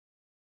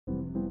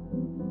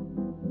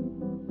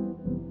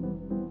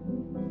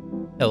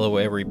Hello,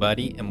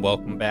 everybody, and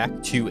welcome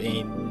back to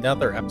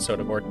another episode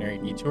of Ordinary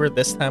Detour,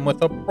 this time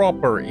with a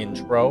proper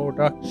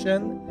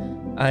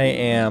introduction. I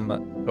am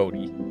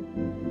Cody.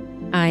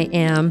 I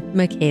am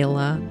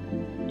Michaela.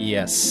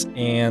 Yes,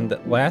 and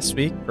last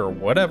week, for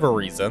whatever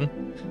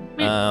reason,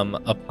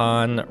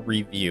 upon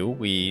review,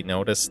 we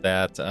noticed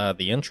that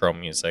the intro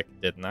music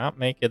did not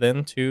make it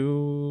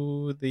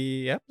into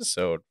the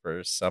episode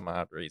for some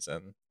odd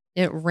reason.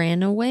 It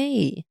ran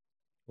away.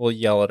 We'll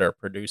yell at our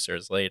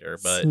producers later,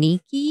 but...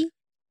 Sneaky?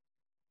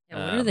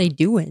 Yeah, what are they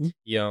doing?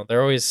 You know,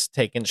 they're always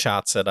taking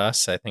shots at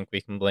us. I think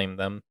we can blame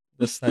them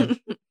this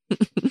time.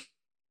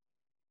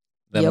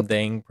 Them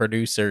dang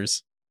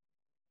producers.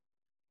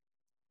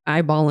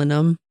 Eyeballing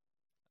them.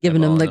 Giving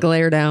them the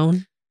glare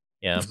down.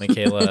 Yeah,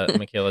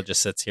 Michaela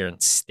just sits here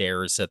and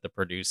stares at the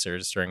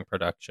producers during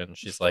production.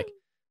 She's like,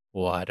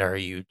 "What are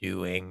you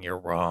doing? You're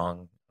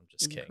wrong." I'm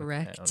just kidding.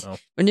 Correct. I don't know.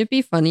 Wouldn't it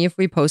be funny if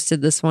we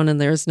posted this one and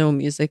there's no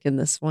music in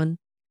this one?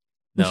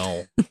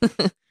 No.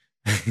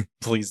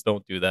 Please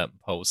don't do that in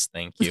post.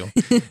 Thank you.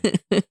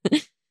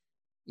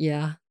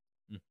 Yeah.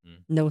 Mm-hmm.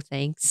 No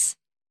thanks.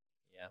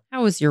 Yeah.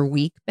 How was your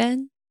week,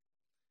 Ben?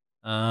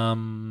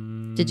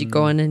 Did you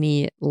go on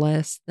any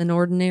less than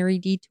ordinary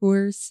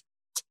detours?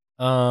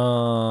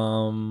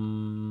 Not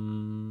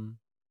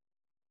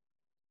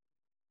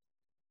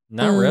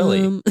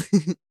really.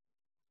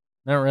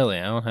 Not really.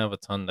 I don't have a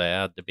ton to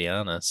add, to be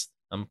honest.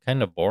 I'm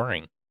kind of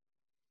boring.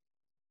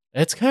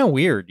 It's kind of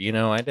weird, you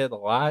know. I did a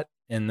lot,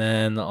 and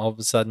then all of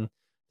a sudden,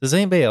 does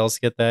anybody else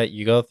get that?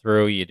 You go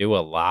through, you do a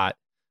lot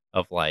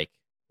of like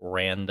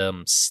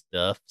random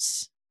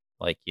stuffs.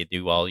 Like you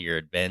do all your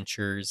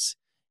adventures,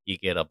 you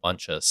get a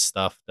bunch of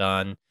stuff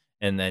done,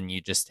 and then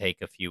you just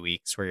take a few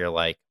weeks where you're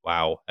like,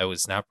 wow, I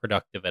was not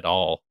productive at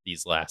all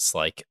these last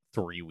like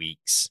 3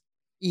 weeks.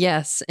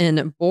 Yes,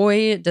 and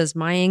boy, does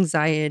my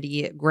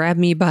anxiety grab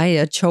me by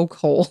a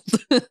chokehold.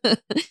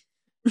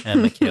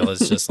 And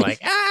Michaela's just like,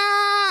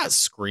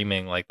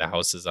 screaming like the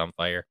house is on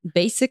fire.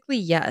 Basically,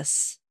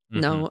 yes. Mm-hmm.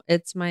 No,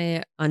 it's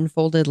my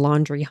unfolded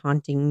laundry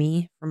haunting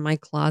me from my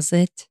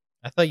closet.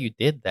 I thought you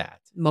did that.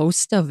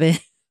 Most of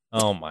it.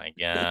 Oh my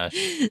gosh.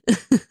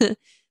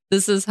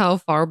 This is how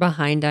far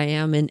behind I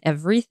am in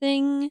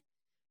everything,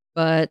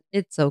 but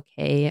it's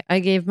okay. I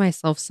gave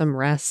myself some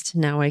rest.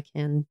 Now I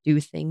can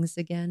do things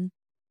again.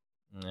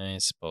 I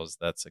suppose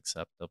that's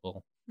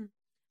acceptable.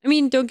 I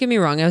mean, don't get me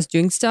wrong. I was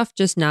doing stuff,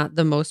 just not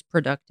the most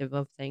productive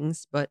of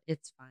things, but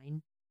it's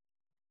fine.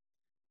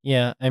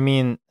 Yeah, I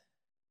mean,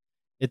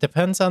 it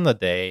depends on the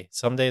day.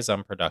 Some days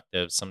I'm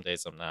productive, some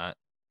days I'm not.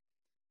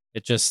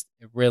 It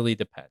really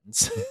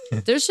depends.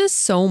 There's just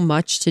so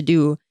much to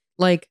do.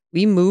 Like,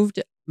 we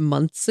moved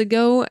months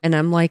ago, and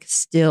I'm like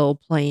still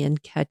playing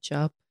catch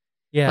up.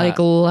 Yeah. Like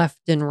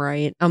left and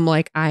right. I'm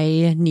like,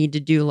 I need to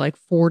do like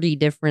 40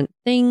 different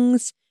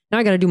things. Now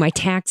I got to do my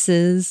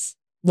taxes.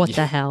 What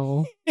the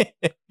hell?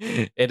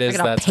 It is I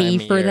gotta that pay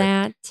time of for year.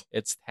 that.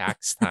 It's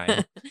tax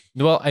time.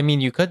 Well, I mean,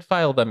 you could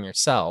file them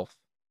yourself.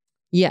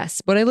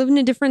 Yes, but I live in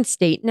a different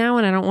state now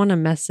and I don't want to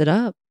mess it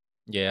up.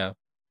 Yeah,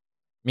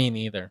 me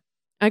neither.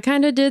 I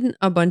kind of did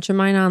a bunch of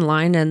mine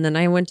online and then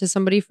I went to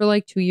somebody for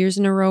like 2 years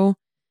in a row.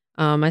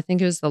 I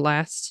think it was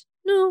I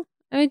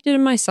did it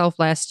myself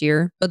last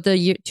year, but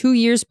the 2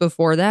 years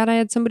before that, I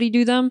had somebody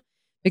do them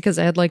because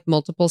I had like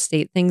multiple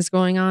state things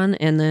going on.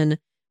 And then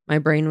my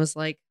brain was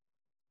like,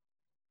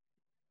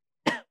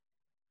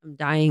 I'm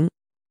dying.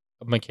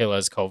 Michaela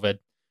has COVID.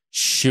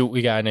 Shoot,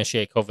 we got to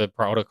initiate COVID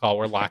protocol.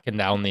 We're locking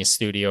down the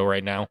studio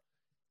right now.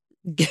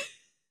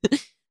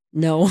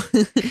 No.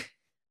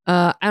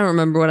 I don't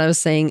remember what I was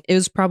saying. It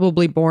was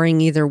probably boring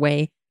either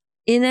way.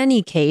 In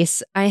any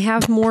case, I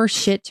have more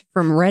shit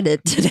from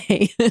Reddit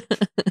today.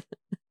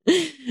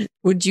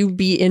 Would you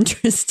be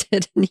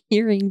interested in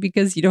hearing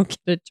because you don't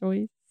get a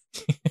choice?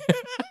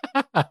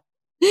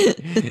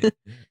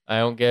 I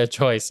don't get a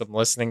choice. I'm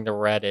listening to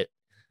Reddit.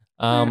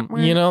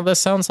 You know, this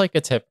sounds like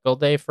a typical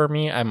day for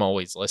me. I'm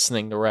always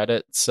listening to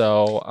Reddit,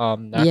 so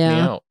knock me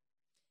out.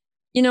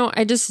 You know,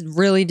 I just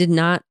really did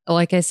not,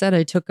 like I said,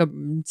 I took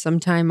some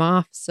time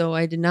off, so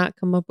I did not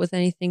come up with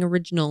anything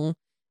original,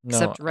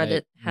 except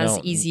Reddit has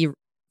easy,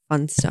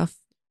 fun stuff.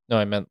 No,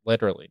 I meant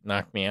literally,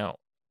 knock me out.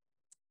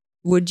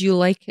 Would you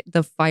like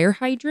the fire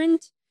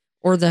hydrant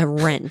or the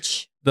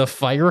wrench? The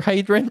fire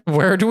hydrant?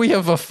 Where do we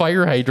have a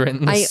fire hydrant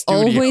in the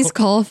studio? Always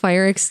call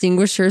fire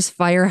extinguishers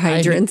fire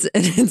hydrants,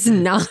 and it's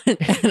not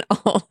at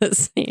all the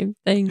same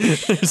thing.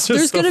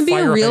 There's going to be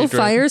a real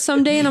fire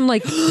someday, and I'm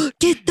like,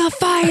 get the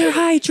fire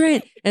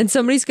hydrant! And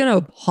somebody's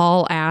going to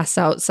haul ass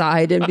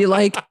outside and be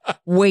like,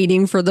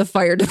 waiting for the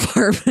fire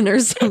department or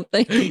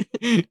something.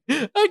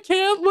 I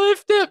can't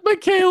lift it,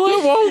 Michaela.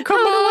 It won't come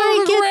out.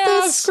 How do I get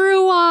the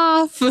screw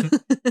off?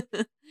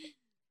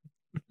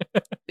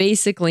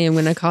 Basically, I'm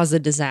going to cause a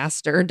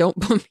disaster. Don't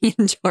put me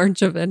in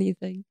charge of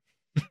anything.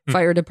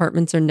 Fire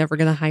departments are never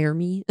going to hire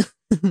me.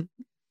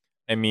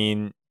 I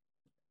mean,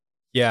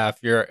 yeah,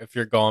 if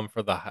you're going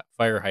for the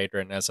fire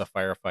hydrant as a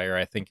firefighter,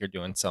 I think you're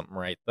doing something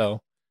right,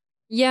 though.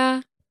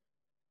 Yeah.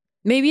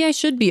 Maybe I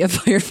should be a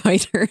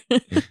firefighter.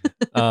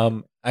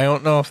 I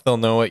don't know if they'll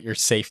know what your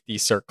safety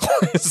circle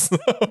is,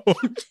 though.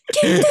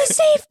 Get the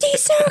safety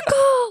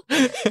circle!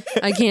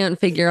 I can't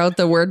figure out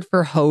the word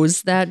for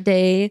hose that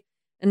day.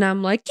 And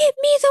I'm like, get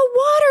me the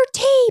water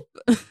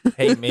tape.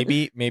 Hey,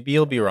 maybe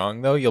you'll be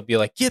wrong, though. You'll be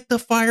like, get the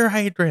fire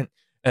hydrant.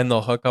 And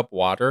they'll hook up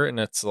water, and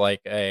it's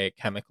like a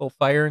chemical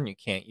fire, and you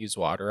can't use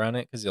water on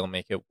it because you'll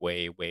make it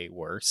way, way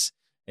worse.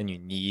 And you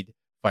need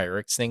fire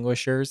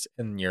extinguishers,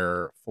 and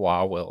your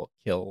flaw will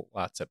kill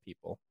lots of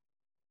people.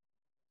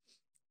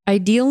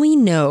 Ideally,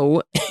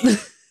 no.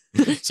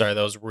 Sorry,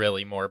 that was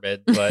really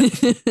morbid,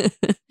 but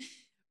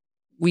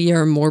we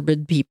are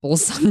morbid people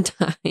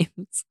sometimes.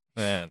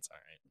 That's all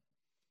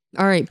right.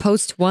 All right,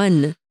 post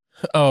 1.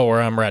 Oh, we're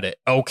on Reddit.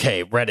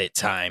 Okay, Reddit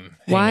time.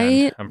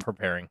 Hang on. I'm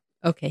preparing.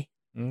 Okay.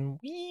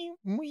 Okay,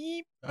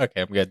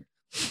 I'm good.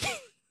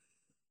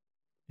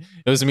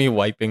 It was me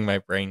wiping my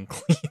brain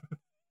clean.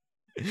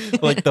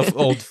 Like the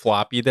old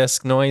floppy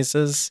disk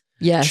noises.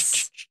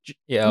 Yes.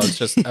 Yeah,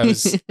 I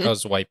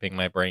was wiping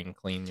my brain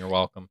clean. You're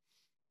welcome.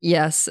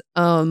 Yes.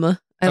 I love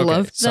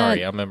that.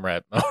 Sorry, I'm in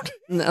red mode.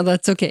 No,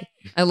 that's okay.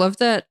 I love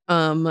that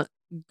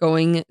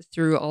going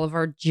through all of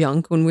our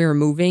junk when we were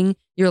moving,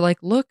 you're like,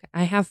 look,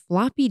 I have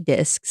floppy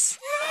disks.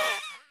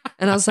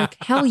 And I was like,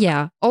 hell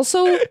yeah.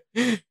 Also,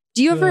 do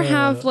you ever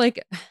have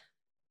like,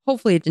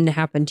 hopefully it didn't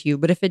happen to you,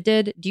 but if it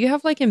did, do you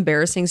have like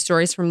embarrassing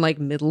stories from like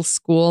middle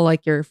school?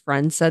 Like your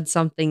friend said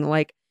something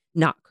like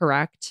not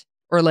correct?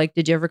 Or like,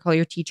 did you ever call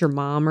your teacher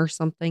mom or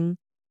something?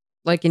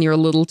 Like, and you're a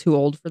little too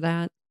old for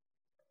that?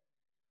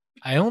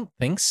 I don't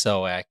think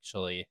so,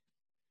 actually.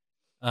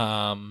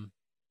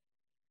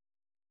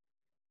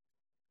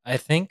 I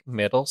think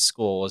middle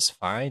school was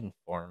fine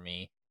for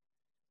me.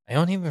 I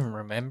don't even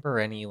remember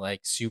any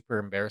like super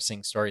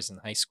embarrassing stories in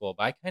high school,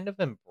 but I kind of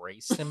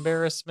embraced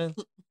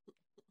embarrassment.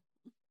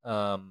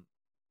 I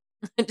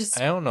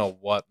don't know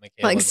what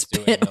Michaela's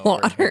like doing spit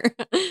water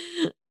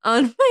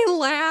on my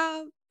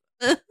lap.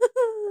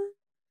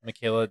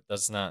 Michaela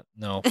does not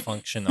know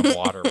function of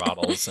water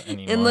bottles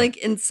anymore. And like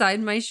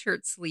inside my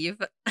shirt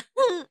sleeve.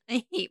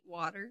 I hate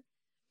water.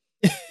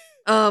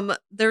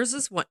 There's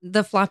this one,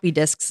 the floppy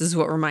disks is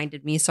what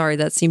reminded me. Sorry,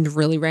 that seemed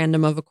really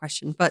random of a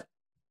question, but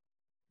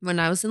when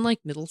I was in like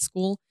middle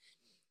school,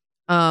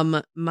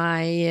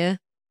 my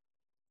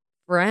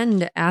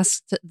friend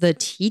asked the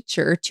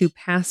teacher to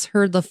pass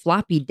her the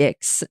floppy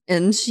disks,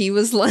 and she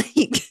was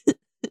like,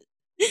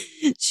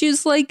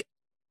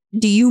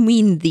 do you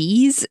mean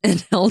these?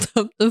 And held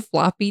up the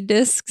floppy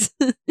disks.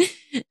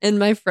 And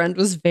my friend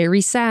was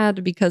very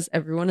sad because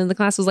everyone in the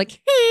class was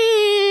like,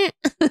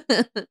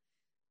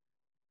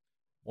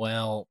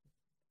 well,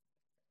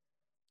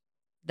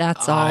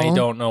 that's all. I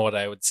don't know what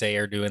I would say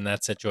or do in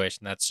that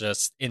situation. That's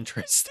just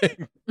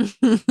interesting.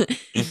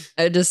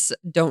 I just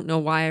don't know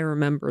why I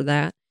remember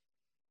that.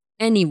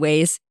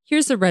 Anyways,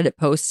 here's a Reddit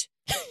post.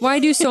 Why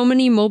do so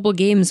many mobile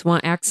games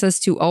want access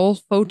to all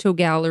photo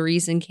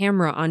galleries and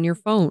camera on your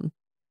phone?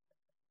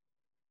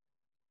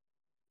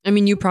 I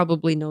mean, you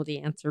probably know the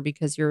answer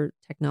because you're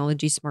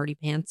technology smarty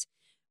pants.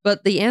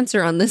 But the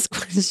answer on this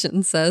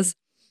question says,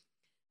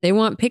 they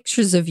want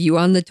pictures of you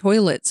on the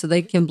toilet so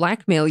they can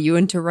blackmail you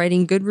into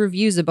writing good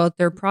reviews about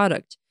their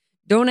product.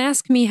 Don't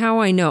ask me how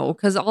I know,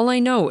 because all I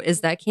know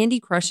is that Candy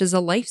Crush is a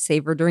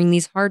lifesaver during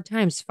these hard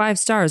times. 5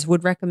 stars,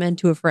 would recommend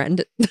to a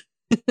friend.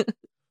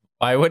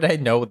 Why would I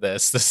know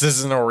this? This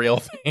isn't a real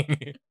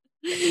thing.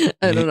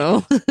 I don't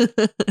know.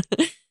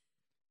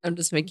 I'm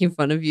just making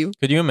fun of you.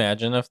 Could you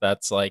imagine if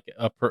that's like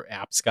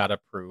apps got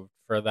approved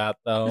for that,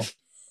 though?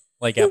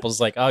 Like Apple's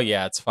like, oh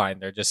yeah, it's fine.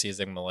 They're just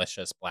using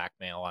malicious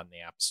blackmail on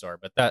the App Store,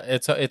 but that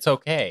it's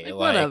okay. Like,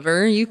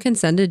 whatever, you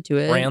consented to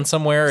it.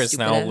 Ransomware is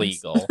now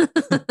legal.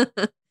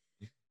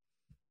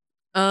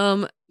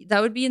 That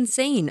would be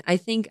insane. I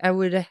think I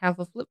would have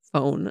a flip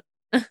phone.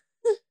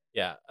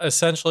 Yeah,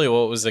 essentially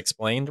what was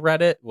explained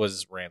Reddit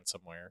was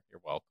ransomware.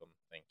 You're welcome.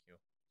 Thank you.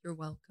 You're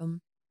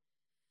welcome.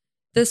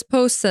 This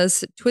post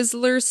says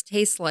Twizzlers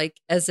taste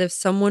like as if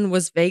someone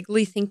was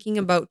vaguely thinking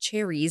about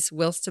cherries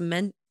whilst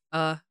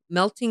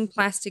melting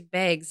plastic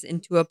bags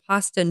into a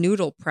pasta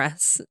noodle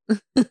press.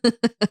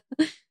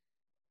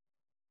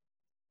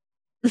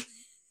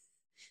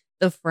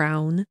 The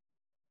frown.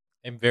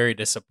 I'm very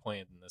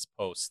disappointed in this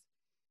post.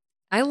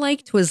 I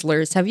like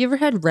Twizzlers. Have you ever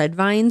had Red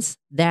Vines?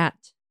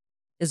 That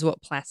is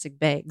what plastic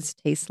bags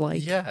taste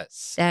like.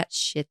 Yes. That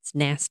shit's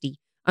nasty.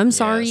 I'm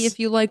sorry if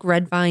you like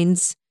Red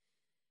Vines.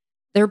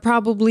 They're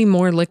probably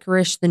more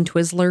licorice than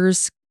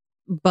Twizzlers,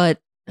 but...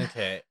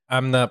 Okay,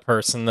 I'm that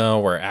person, though,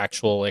 where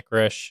actual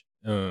licorice...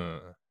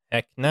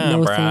 heck nah, no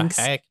brah. Thanks.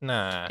 Heck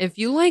nah. If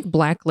you like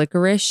black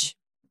licorice,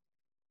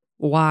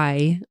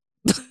 why?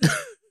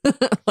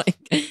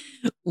 Like,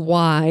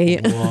 why?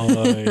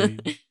 Why?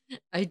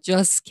 I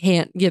just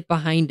can't get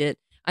behind it.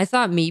 I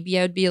thought maybe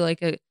I'd be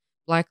like a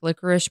black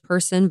licorice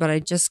person, but I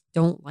just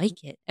don't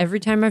like it. Every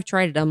time I've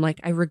tried it, I'm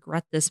like, I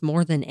regret this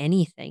more than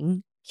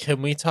anything.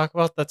 Can we talk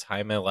about the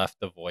time I left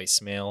a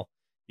voicemail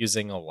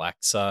using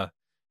Alexa,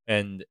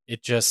 and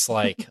it just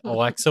like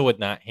Alexa would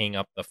not hang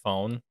up the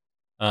phone.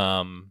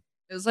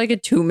 It was like a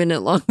 2-minute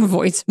long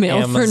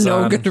voicemail Amazon, for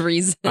no good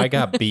reason. I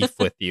got beef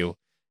with you.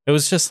 It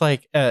was just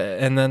like,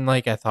 and then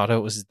like I thought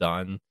it was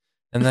done,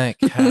 and then it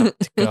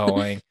kept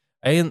going.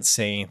 I didn't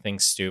say anything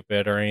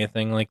stupid or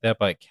anything like that,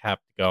 but it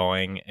kept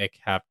going. It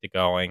kept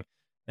going.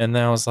 And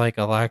then I was like,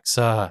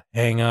 Alexa,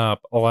 hang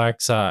up.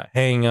 Alexa,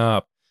 hang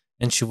up.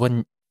 And she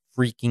wouldn't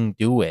freaking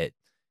do it.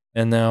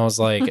 And then I was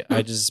like,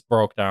 I just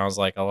broke down. I was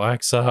like,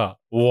 Alexa,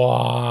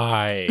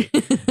 why?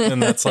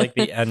 And that's like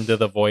the end of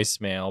the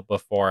voicemail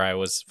before I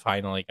was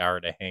finally got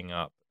her to hang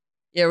up.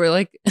 Yeah, we're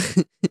like,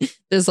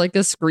 there's like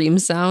a scream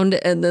sound,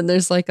 and then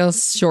there's like a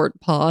short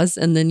pause,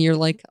 and then you're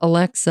like,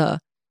 Alexa,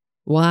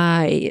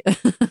 why?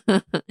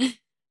 It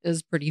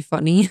was pretty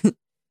funny.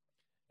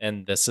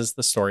 And this is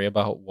the story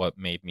about what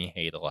made me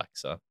hate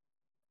Alexa.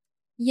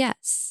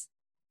 Yes.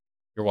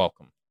 You're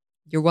welcome.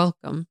 You're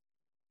welcome.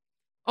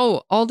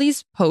 Oh, all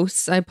these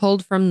posts I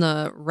pulled from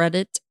the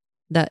Reddit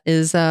that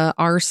is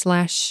r/oddly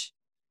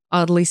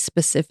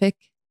specific.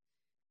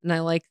 And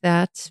I like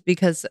that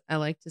because I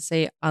like to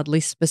say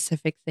oddly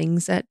specific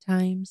things at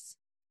times.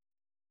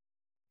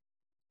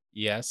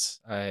 Yes,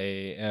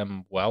 I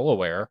am well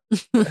aware.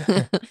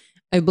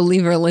 I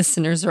believe our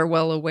listeners are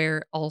well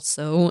aware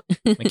also.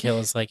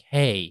 Michaela's like,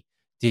 hey,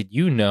 did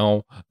you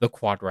know the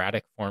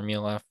quadratic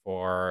formula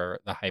for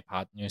the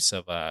hypotenuse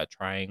of a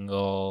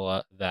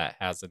triangle that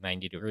has a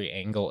 90-degree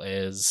angle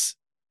is?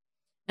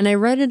 And I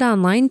read it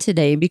online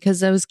today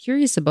because I was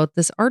curious about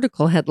this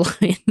article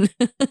headline.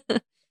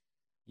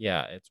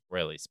 Yeah, it's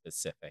really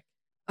specific.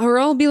 Or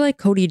I'll be like,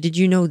 Cody, did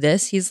you know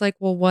this? He's like,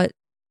 well, what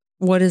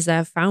is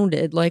that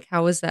founded? Like,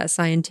 how is that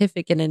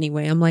scientific in any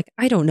way? I'm like,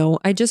 I don't know.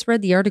 I just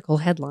read the article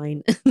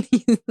headline.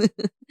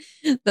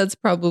 That's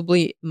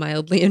probably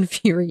mildly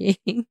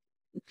infuriating.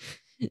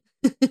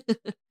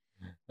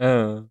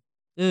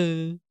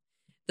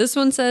 This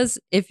one says,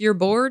 if you're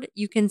bored,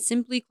 you can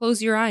simply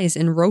close your eyes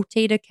and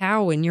rotate a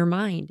cow in your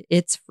mind.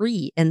 It's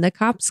free and the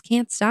cops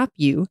can't stop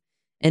you.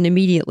 And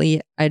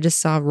immediately I just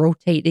saw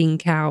rotating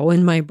cow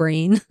in my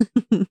brain.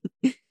 Do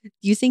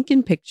you think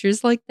in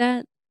pictures like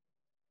that?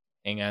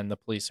 Hang on, the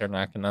police are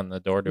knocking on the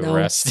door to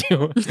arrest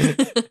you.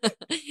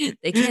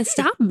 They can't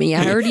stop me.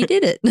 I already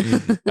did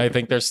it. I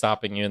think they're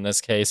stopping you in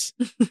this case.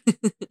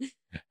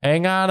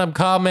 Hang on, I'm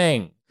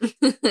coming.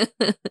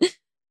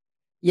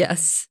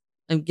 Yes,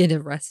 I'm getting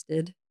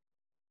arrested.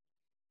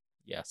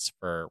 Yes,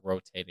 for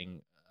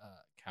rotating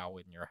cow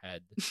in your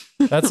head.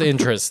 That's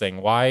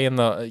interesting. Why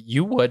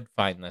you would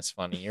find this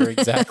funny. You're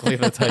exactly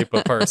the type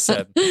of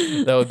person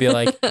that would be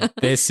like,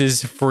 this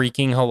is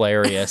freaking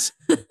hilarious.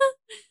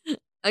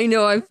 I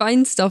know, I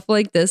find stuff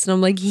like this and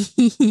I'm like,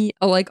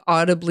 I'll like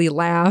audibly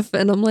laugh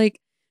and I'm like,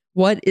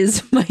 what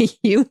is my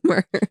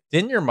humor?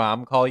 Didn't your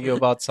mom call you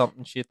about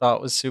something she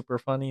thought was super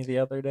funny the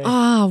other day?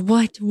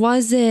 What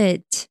was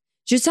it?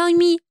 She was telling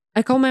me,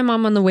 I called my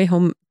mom on the way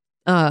home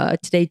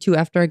today too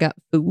after I got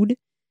food.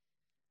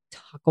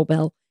 Taco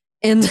Bell.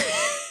 And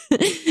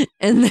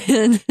and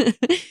then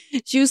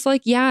she was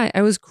like, yeah,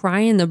 I was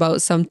crying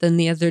about something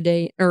the other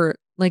day or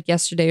like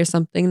yesterday or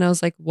something. And I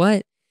was like,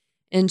 what?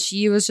 And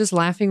she was just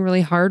laughing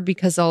really hard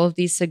because all of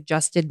these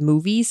suggested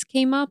movies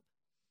came up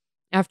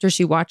after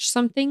she watched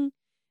something.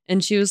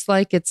 And she was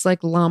like, it's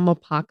like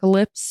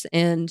Llamapocalypse.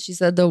 And she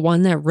said the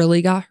one that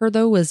really got her,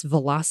 though, was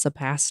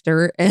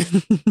Velocipaster.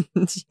 And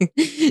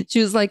she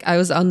was like, I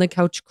was on the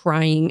couch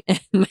crying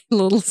and my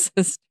little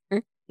sister.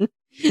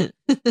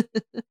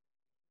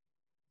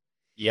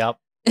 Yep.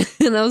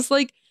 And I was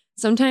like,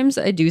 sometimes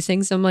I do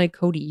things. I'm like,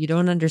 Cody, you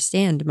don't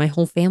understand. My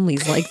whole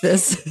family's like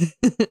this.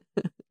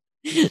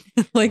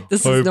 Like,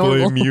 this is normal.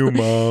 I blame you,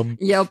 Mom.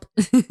 Yep.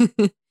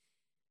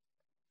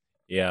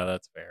 Yeah,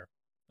 that's fair.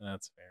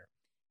 That's fair.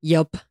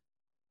 Yep.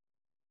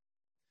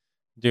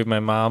 Dude, my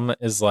mom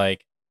is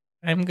like,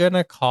 I'm going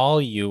to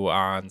call you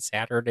on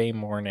Saturday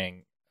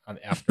morning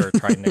after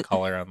trying to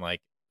call her on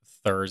like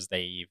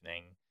Thursday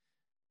evening.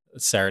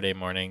 Saturday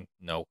morning,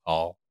 no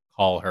call.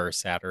 Call her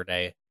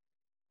Saturday,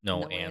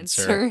 no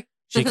answer.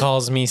 She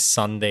calls me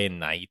Sunday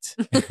night.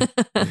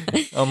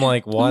 I'm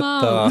like, what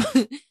Mom,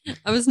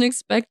 I wasn't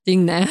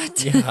expecting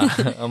that.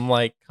 Yeah, I'm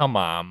like, come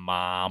on,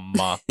 Mom.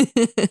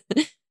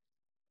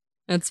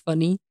 That's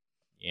funny.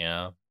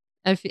 Yeah.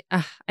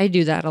 I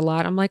do that a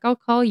lot. I'm like, I'll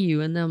call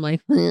you. And then I'm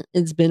like,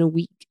 it's been a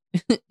week.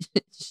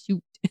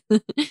 Shoot.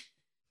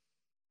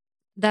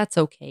 That's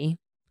okay.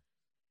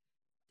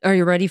 Are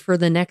you ready for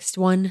the next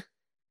one?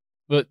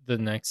 But the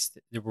next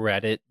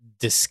Reddit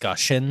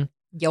discussion?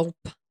 Yep.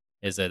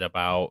 Is it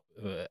about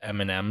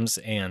M&Ms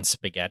and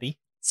spaghetti?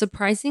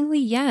 Surprisingly,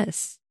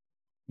 yes.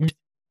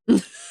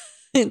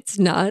 It's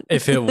not.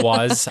 If it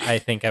was, I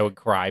think I would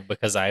cry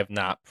because I have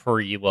not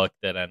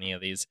pre-looked at any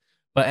of these.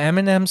 But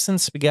M&Ms and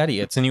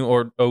spaghetti, it's a new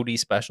OD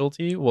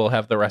specialty. We'll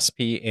have the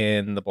recipe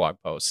in the blog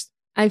post.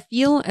 I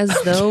feel as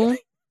though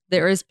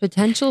there is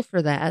potential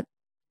for that.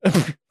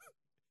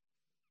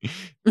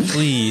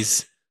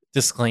 Please,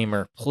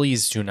 disclaimer,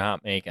 please do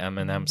not make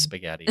M&M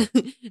spaghetti.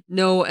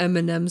 No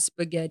M&M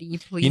spaghetti,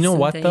 please. You know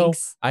what, though?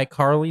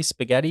 iCarly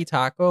spaghetti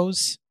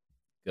tacos,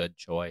 good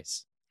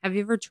choice. Have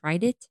you ever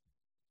tried it?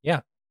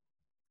 Yeah,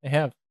 I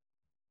have.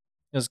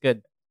 It was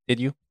good. Did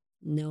you?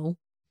 No.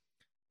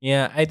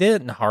 Yeah, I did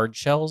it in hard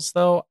shells,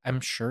 though.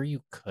 I'm sure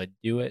you could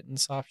do it in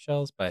soft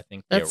shells, but I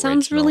think the That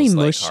sounds really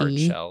original's like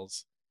mushy. hard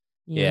shells.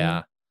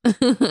 Yeah.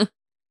 Yeah.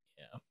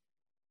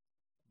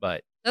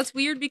 But that's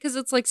weird because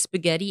it's like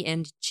spaghetti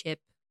and chip.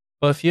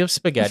 But if you have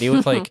spaghetti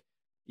with like,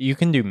 you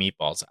can do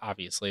meatballs,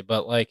 obviously.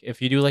 But like,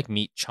 if you do like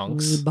meat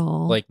chunks,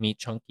 like meat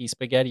chunky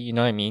spaghetti, you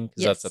know what I mean?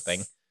 Because that's the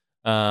thing.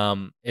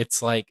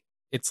 It's like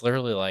it's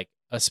literally like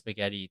a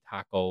spaghetti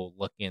taco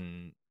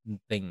looking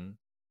thing.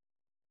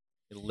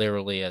 It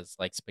literally is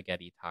like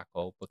spaghetti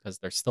taco because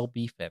there's still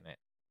beef in it.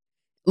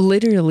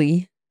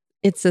 Literally,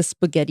 it's a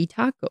spaghetti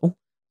taco.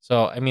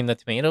 So I mean, the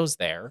tomato's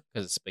there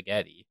because it's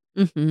spaghetti.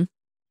 Mm-hmm.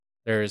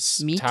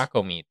 There's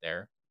taco meat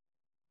there.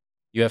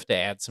 You have to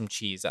add some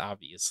cheese,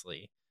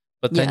 obviously.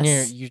 But then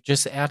you're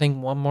just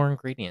adding one more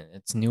ingredient.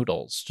 It's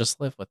noodles. Just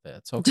live with it.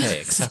 It's okay.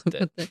 Accept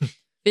it.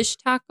 Fish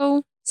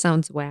taco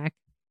sounds whack.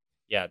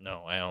 Yeah,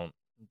 no, I don't.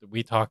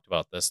 We talked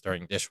about this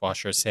during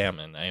Dishwasher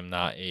Salmon. I am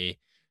not a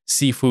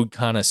seafood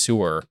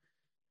connoisseur.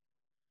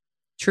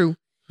 True.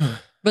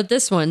 But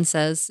this one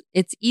says,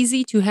 it's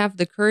easy to have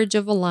the courage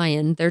of a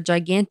lion. They're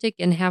gigantic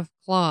and have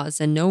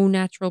claws and no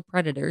natural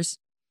predators.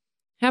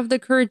 Have the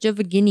courage of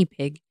a guinea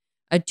pig.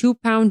 A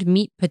 2-pound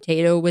meat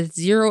potato with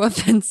zero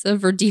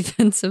offensive or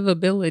defensive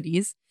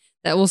abilities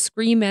that will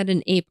scream at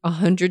an ape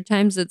 100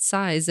 times its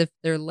size if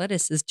their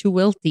lettuce is too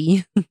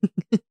wilty.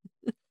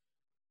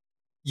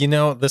 You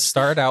know, this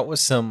started out with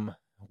some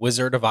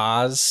Wizard of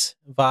Oz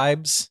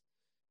vibes,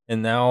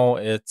 and now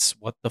it's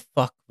what the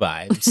fuck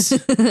vibes.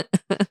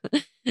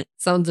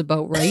 Sounds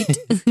about right.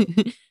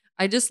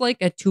 I just like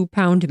a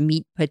 2-pound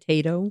meat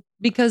potato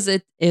because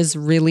it is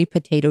really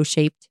potato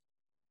shaped.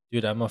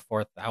 Dude, I'm a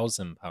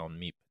 4,000-pound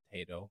meat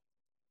potato.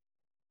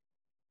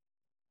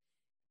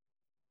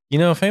 You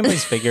know, if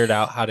anybody's figured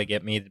out how to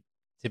get me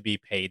to be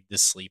paid to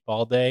sleep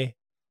all day,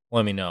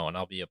 let me know and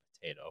I'll be a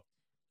potato.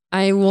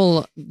 I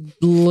will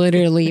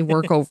literally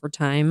work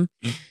overtime.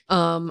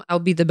 I'll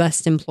be the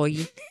best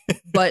employee.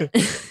 But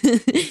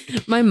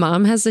my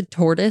mom has a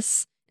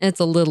tortoise. And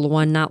it's a little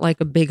one, not like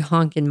a big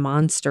honking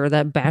monster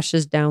that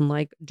bashes down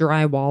like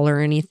drywall or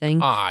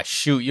anything. Ah,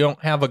 shoot. You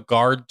don't have a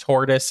guard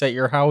tortoise at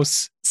your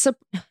house?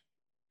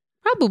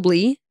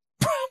 Probably.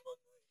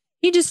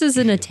 He just is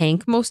in a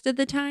tank most of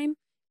the time.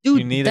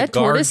 Dude, that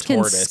tortoise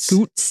can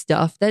scoot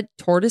stuff. That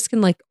tortoise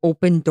can like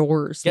open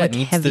doors, like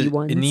heavy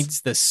ones. It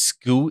needs to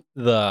scoot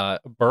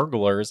the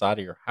burglars out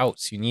of your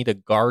house. You need a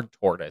guard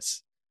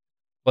tortoise.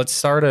 Let's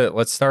start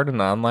an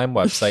online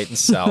website and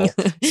sell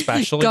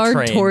specially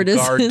trained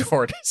guard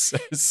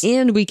tortoises.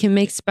 And we can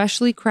make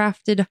specially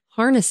crafted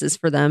harnesses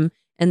for them,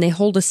 and they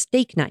hold a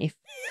steak knife.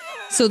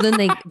 So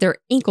then they're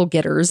ankle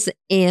getters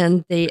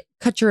and they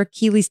cut your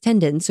Achilles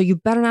tendon. So you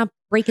better not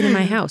break into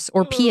my house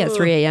or pee at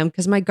 3 a.m.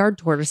 because my guard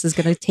tortoise is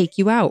going to take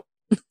you out.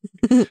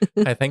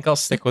 I think I'll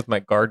stick with my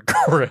guard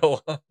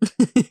gorilla.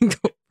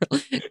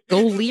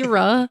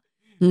 Golira,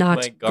 not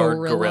my guard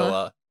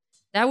gorilla.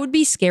 That would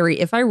be scary.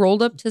 If I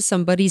rolled up to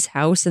somebody's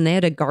house and they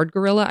had a guard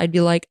gorilla, I'd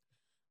be like,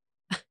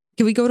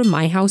 can we go to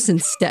my house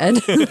instead?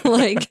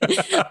 Like,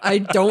 I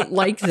don't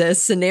like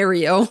this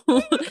scenario.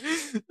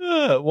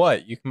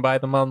 What? You can buy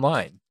them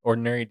online.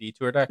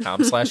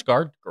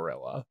 OrdinaryDetour.com/guard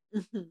gorilla.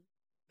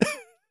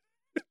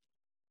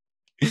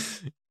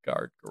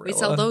 Guard gorilla. We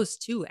sell those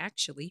too,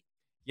 actually.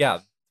 Yeah.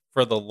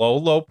 For the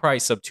low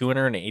price of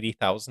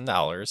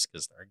 $280,000,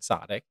 because they're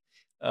exotic,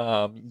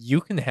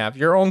 you can have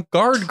your own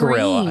guard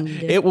gorilla.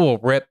 It will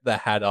rip the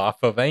head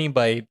off of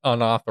anybody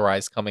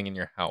unauthorized coming in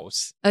your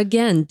house.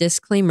 Again,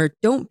 disclaimer,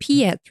 don't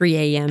pee at 3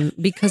 a.m.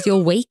 because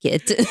you'll wake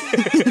it.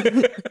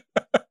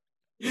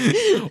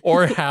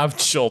 Or have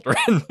children.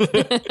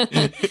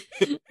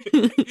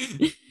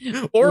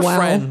 Or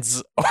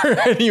friends. Or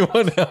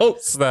anyone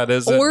else that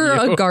isn't Or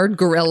a guard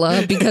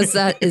gorilla, because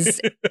that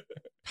is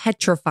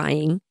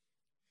petrifying.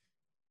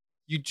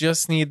 You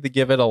just need to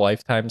give it a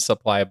lifetime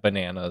supply of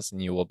bananas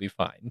and you will be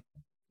fine.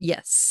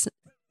 Yes,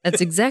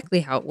 that's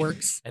exactly how it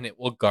works. And it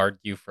will guard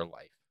you for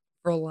life.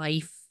 For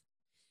life.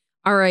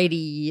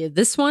 Alrighty.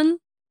 This one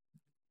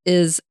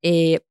is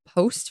a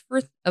post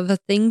of a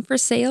thing for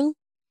sale.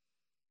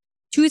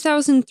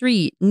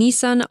 2003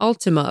 Nissan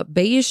Altima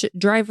beige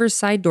driver's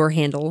side door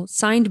handle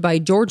signed by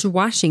George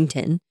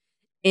Washington.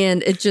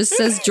 And it just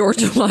says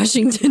George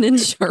Washington in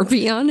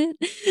Sharpie on it.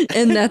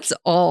 And that's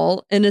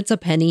all. And it's a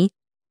penny.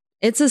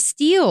 It's a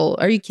steal.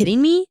 Are you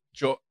kidding me?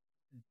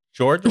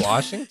 George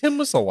Washington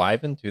was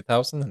alive in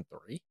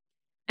 2003?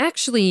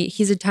 Actually,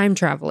 he's a time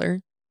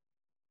traveler.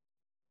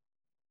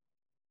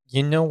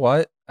 You know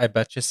what? I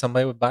bet you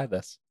somebody would buy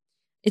this.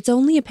 It's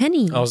only a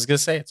penny. I was going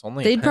to say, it's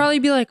only They'd probably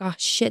be like, oh,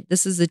 shit,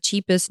 this is the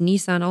cheapest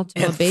Nissan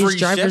Altima beige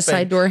driver's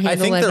side door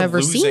handle I've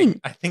ever seen.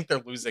 I think they're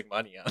losing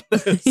money on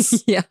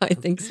this. Yeah, I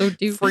think so,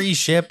 too. Free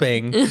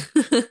shipping.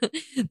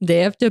 They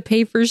have to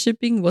pay for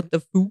shipping? What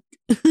the fook?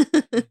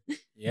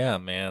 Yeah,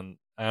 man.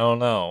 I don't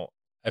know.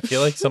 I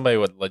feel like somebody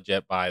would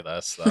legit buy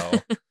this,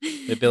 though.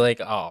 They'd be like,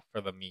 oh, for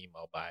the meme,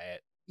 I'll buy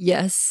it.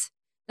 Yes.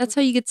 That's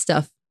how you get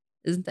stuff.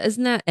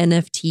 Isn't that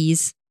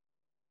NFTs?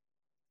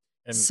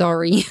 And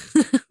sorry.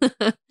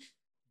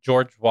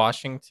 George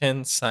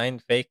Washington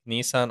signed fake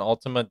Nissan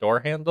Altima door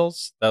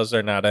handles. Those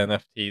are not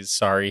NFTs.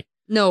 Sorry.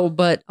 No,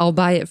 but I'll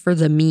buy it for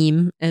the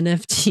meme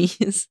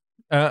NFTs.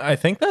 I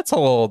think that's a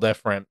little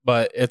different,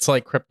 but it's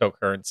like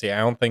cryptocurrency. I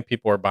don't think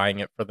people are buying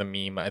it for the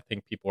meme. I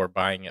think people are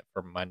buying it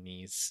for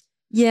monies.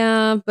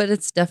 Yeah, but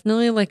it's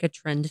definitely like a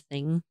trend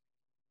thing.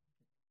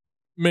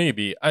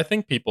 Maybe. I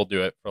think people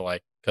do it for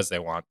like because they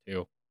want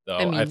to,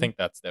 though. I think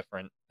that's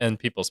different. And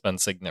people spend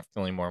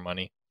significantly more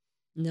money.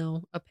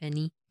 No, a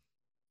penny.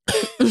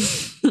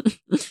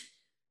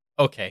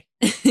 Okay.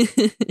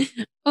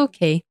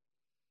 Okay.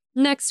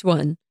 Next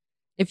one.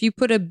 If you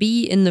put a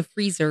bee in the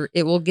freezer,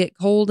 it will get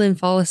cold and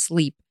fall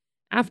asleep.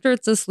 After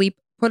it's asleep,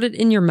 put it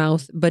in your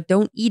mouth, but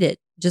don't eat it.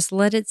 Just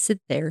let it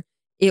sit there.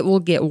 It will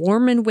get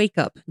warm and wake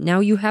up.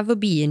 Now you have a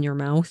bee in your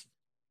mouth.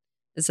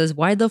 It says,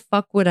 why the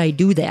fuck would I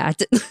do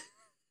that?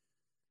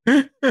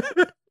 Do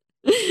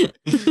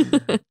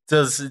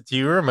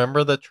you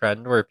remember the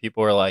trend where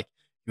people were like,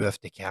 you have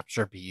to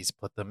capture bees,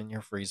 put them in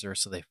your freezer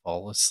so they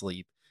fall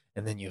asleep,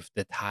 and then you have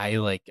to tie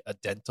like a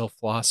dental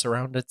floss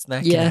around its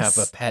neck and have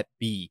a pet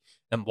bee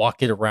and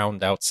walk it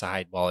around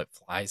outside while it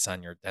flies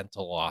on your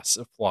dental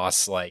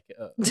floss like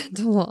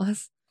dental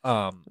loss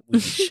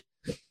leash.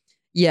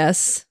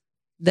 Yes,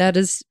 that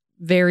is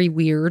very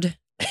weird.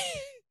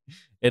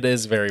 It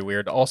is very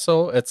weird.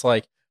 Also, it's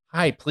like,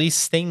 hi, please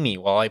sting me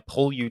while I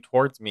pull you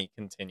towards me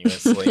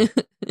continuously.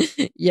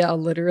 Yeah,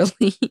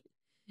 literally.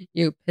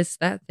 You piss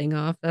that thing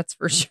off, that's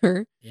for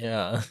sure.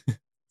 Yeah.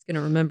 It's going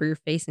to remember your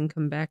face and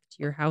come back to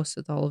your house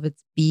with all of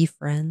its bee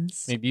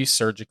friends. Maybe you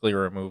surgically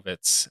remove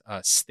its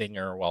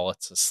stinger while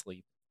it's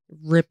asleep.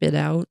 Rip it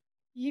out.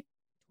 Beep,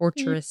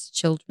 torturous beep,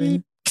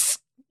 children.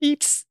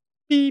 Beep,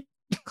 beep.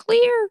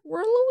 Clear, we're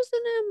losing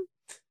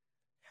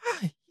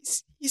him.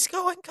 He's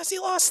going because he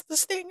lost the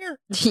stinger.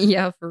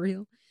 Yeah, for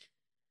real.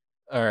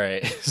 All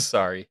right.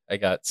 Sorry, I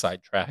got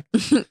sidetracked.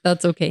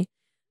 That's okay.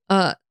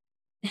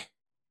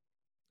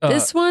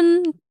 This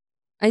one,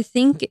 I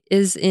think,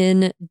 is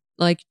in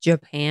like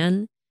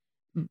Japan.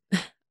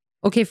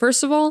 Okay,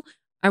 first of all,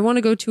 I want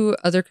to go to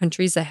other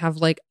countries that have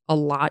like a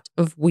lot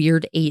of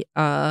weird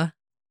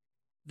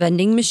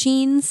vending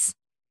machines,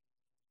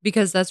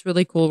 because that's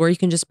really cool, where you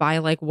can just buy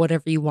like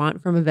whatever you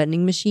want from a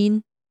vending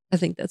machine. I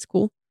think that's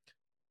cool.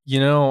 You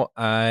know,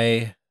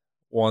 I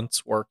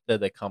once worked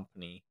at a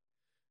company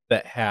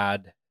that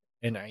had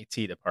an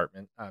IT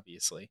department,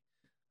 obviously.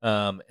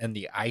 And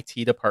the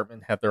IT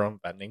department had their own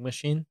vending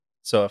machine.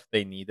 So if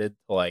they needed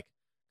to like,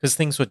 because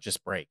things would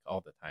just break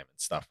all the time and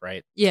stuff,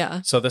 right?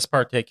 Yeah. So this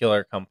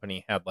particular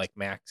company had like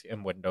Mac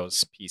and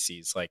Windows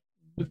PCs, like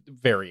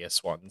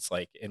various ones,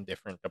 like in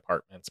different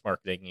departments.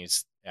 Marketing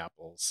used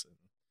Apple's and,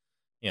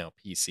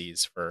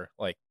 PCs for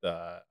like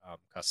the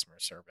customer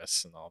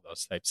service and all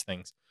those types of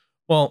things.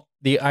 Well,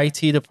 the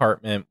IT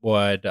department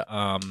would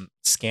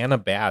scan a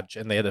badge,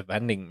 and they had a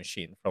vending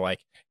machine for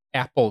like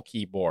Apple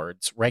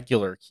keyboards,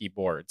 regular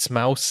keyboards,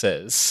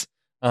 mouses,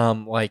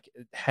 like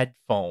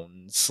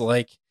headphones,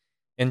 like,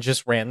 and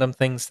just random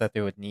things that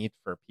they would need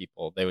for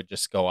people. They would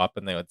just go up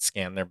and they would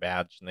scan their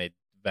badge and they'd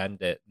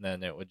vend it, and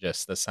then it would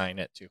just assign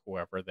it to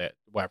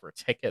whoever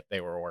ticket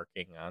they were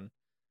working on.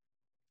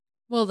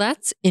 Well,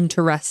 that's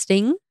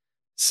interesting.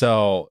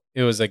 So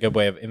it was a good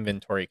way of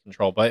inventory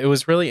control, but it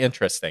was really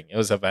interesting. It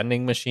was a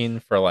vending machine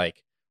for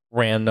like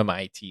random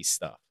IT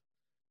stuff.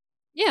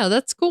 Yeah,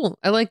 that's cool.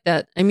 I like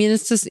that. I mean,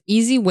 it's just an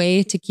easy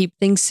way to keep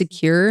things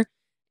secure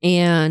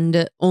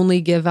and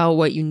only give out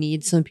what you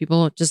need. Some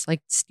people just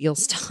like steal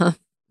stuff,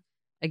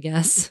 I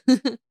guess.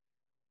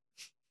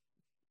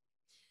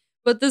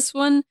 But this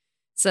one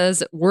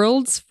says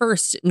world's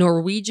first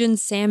Norwegian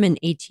salmon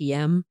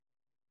ATM.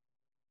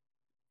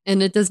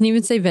 And it doesn't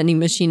even say vending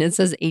machine. It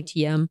says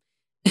ATM.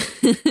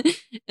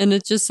 And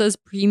it just says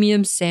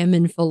premium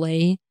salmon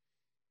fillet.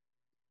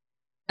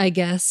 I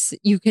guess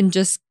you can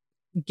just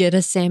get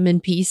a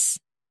salmon piece.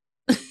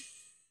 I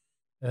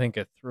think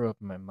I threw up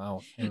in my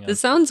mouth.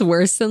 This sounds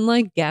worse than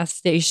like gas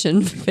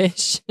station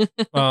fish.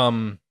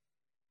 The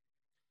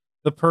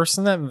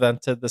person that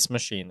invented this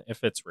machine,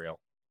 if it's real,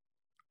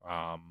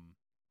 have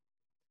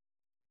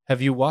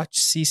you watched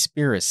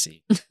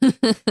Seaspiracy?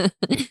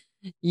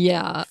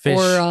 Yeah, fish,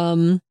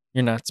 or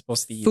you're not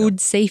supposed to eat food them.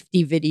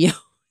 Safety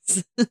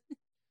videos.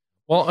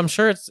 Well, I'm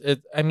sure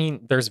I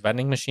mean, there's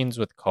vending machines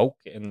with Coke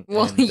and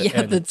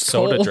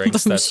soda cold,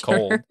 drinks that's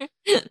sure.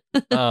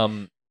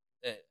 cold.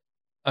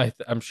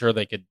 I'm sure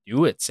they could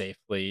do it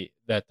safely.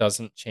 That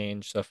doesn't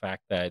change the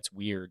fact that it's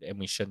weird and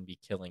we shouldn't be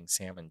killing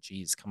salmon.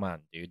 Jeez, come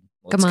on, dude.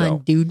 Let's come on, go.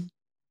 dude.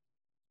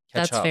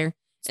 Catch That's up. fair.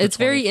 It's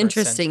very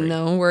interesting,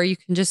 though, where you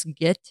can just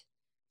get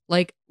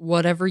like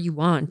whatever you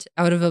want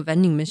out of a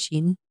vending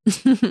machine.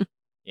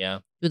 Yeah.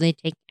 Do they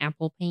take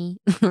Apple Pay?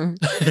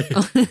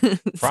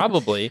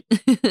 Probably.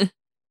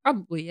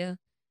 Probably, yeah.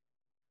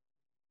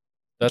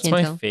 That's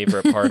my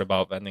favorite part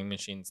about vending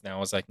machines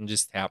now is I can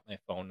just tap my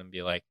phone and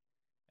be like,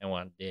 I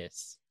want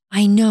this.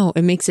 I know.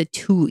 It makes it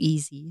too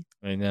easy.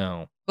 I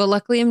know. But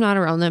luckily I'm not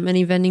around that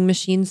many vending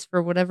machines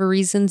for whatever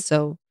reason,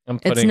 so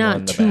it's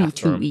not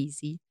too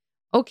easy.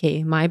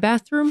 Okay, my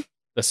bathroom?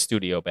 The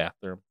studio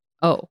bathroom.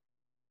 Oh.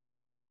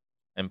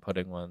 I'm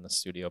putting one in the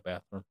studio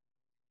bathroom.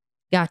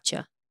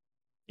 Gotcha.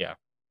 Yeah.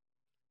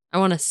 I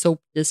want a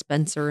soap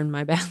dispenser in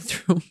my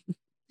bathroom.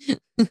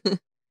 Do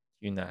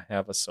you not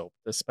have a soap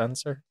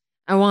dispenser?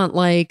 I want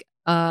like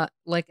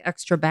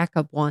extra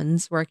backup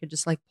ones where I could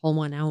just like pull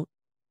one out.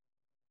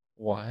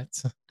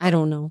 What? I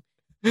don't know.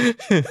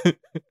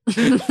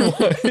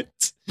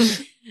 What?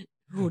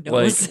 Who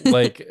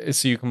knows?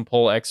 So you can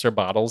pull extra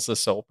bottles of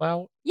soap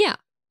out? Yeah.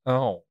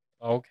 Oh,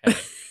 okay.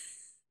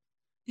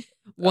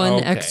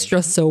 One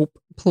extra soap,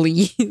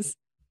 please.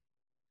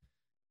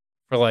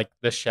 For like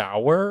the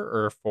shower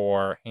or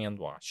for hand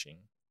washing?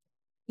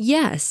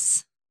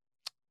 Yes.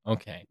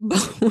 Okay.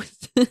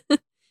 Both.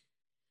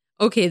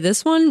 Okay,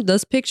 this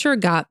picture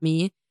got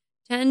me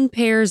 10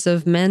 pairs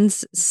of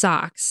men's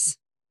socks.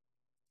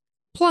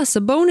 Plus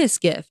a bonus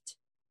gift.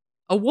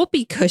 A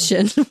whoopee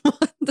cushion.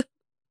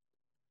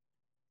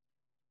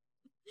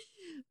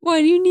 Why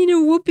do you need a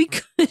whoopee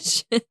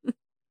cushion?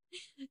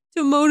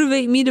 To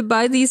motivate me to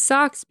buy these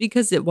socks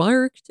because it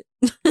worked.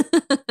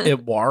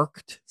 It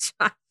worked?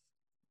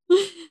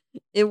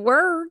 It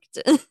worked.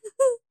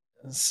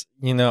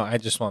 I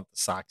just want the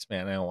socks,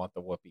 man. I don't want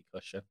the whoopee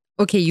cushion.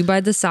 Okay, you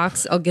buy the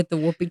socks, I'll get the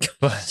whoopee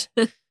cushion.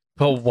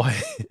 But what?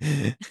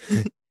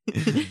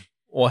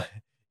 What?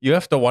 You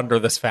have to wonder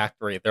this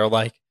factory. They're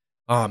like,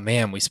 oh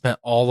man, we spent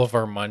all of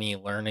our money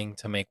learning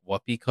to make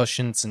whoopee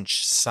cushions and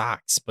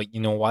socks. But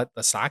you know what?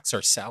 The socks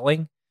are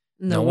selling.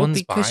 No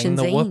one's buying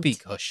the whoopee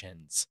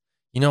cushions.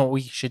 You know what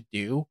we should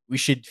do? We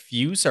should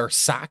fuse our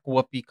sock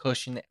whoopee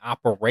cushion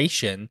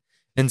operation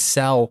and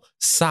sell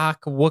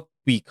sock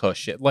whoopee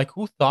cushion. Like,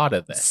 who thought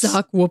of this?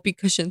 Sock whoopee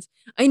cushions.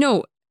 I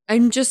know.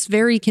 I'm just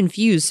very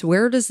confused.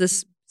 Where does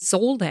this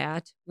sold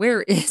at?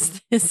 Where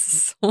is this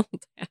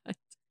sold at?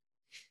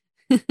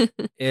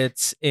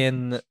 It's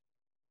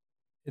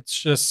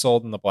just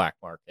sold in the black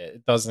market.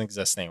 It doesn't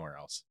exist anywhere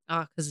else.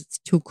 Ah, because it's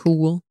too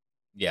cool.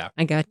 Yeah.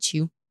 I got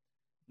you.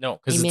 No,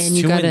 because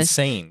it's too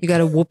insane. You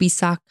got a whoopee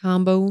sock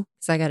combo?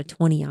 Because I got a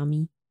 20 on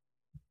me.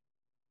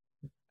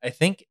 I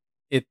think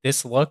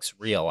this looks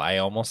real. I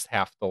almost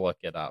have to look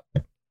it up.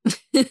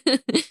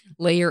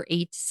 Layer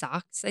 8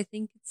 socks, I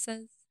think it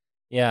says.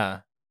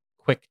 Yeah.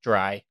 Quick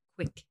dry.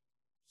 Quick.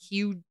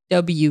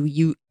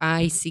 QWUICK.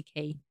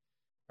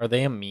 Are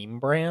they a meme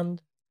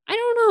brand? I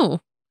don't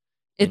know.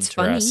 It's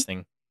interesting.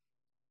 Funny.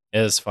 It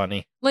is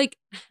funny. Like,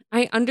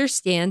 I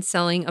understand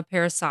selling a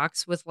pair of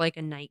socks with like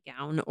a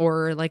nightgown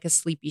or like a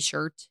sleepy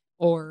shirt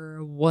or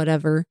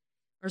whatever.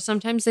 Or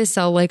sometimes they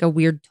sell like a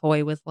weird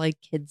toy with like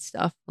kids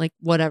stuff. Like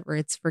whatever,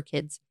 it's for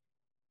kids.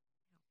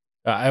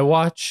 I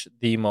watch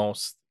the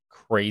most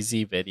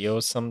crazy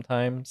videos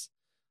sometimes.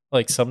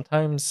 Like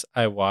sometimes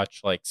I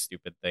watch like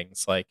stupid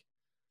things like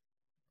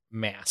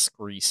mask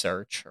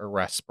research or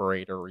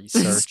respirator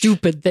research.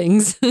 Stupid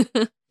things.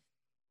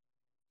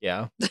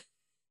 Yeah.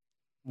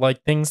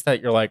 Like things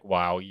that you're like,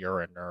 wow,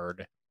 you're a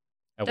nerd.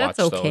 That's watch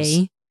okay.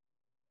 Those.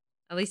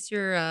 At least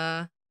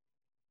you're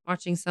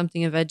watching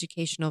something of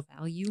educational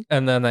value.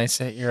 And then I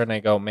sit here and I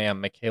go,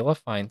 man, Michaela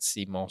finds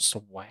the most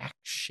whack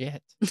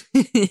shit.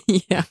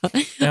 Yeah.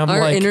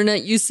 Our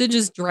internet usage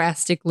is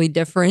drastically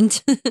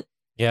different.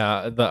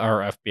 Yeah.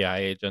 Our FBI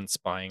agents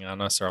spying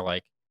on us are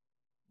like,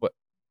 what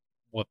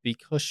whoopee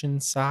cushion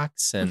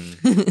socks and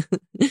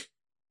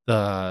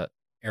the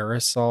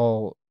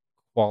aerosol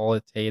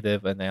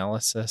qualitative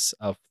analysis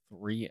of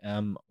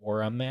 3M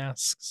Aura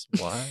masks.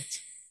 What?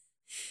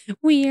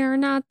 We are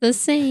not the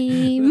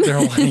same.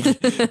 They're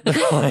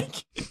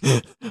like,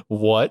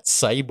 what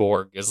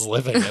cyborg is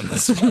living in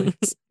this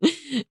place?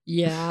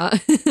 Yeah.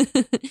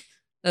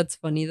 That's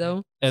funny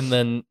though. And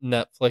then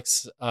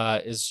Netflix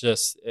is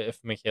just, if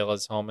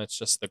Michaela's home, it's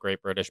just the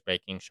Great British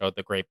Baking Show,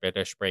 the Great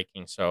British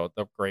Baking Show,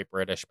 the Great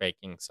British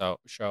Baking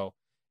Show,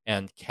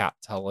 and cat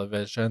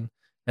television.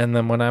 And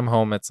then when I'm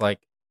home, it's like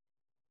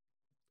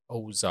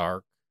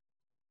Ozark.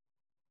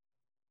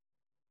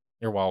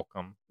 You're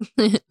welcome.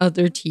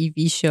 Other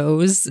TV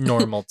shows.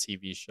 Normal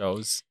TV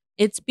shows.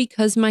 It's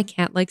because my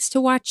cat likes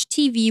to watch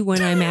TV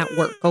when I'm at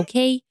work,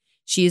 okay?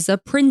 She's a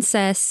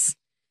princess.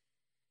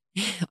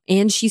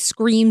 And she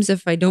screams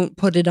if I don't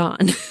put it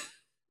on.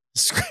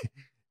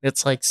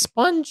 It's like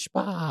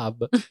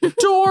SpongeBob,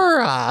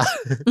 Dora.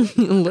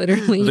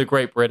 Literally. The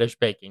Great British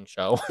Baking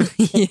Show.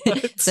 Yeah,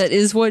 that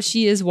is what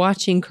she is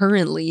watching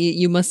currently.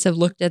 You must have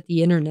looked at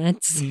the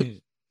internet.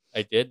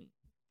 I didn't,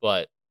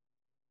 but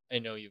I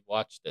know you've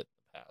watched it in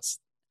the past.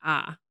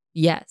 Ah,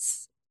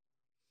 yes.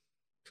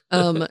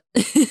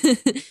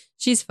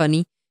 She's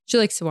funny. She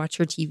likes to watch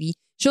her TV.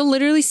 She'll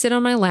literally sit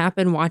on my lap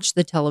and watch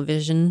the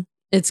television.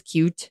 It's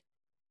cute.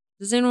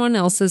 Does anyone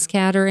else's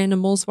cat or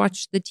animals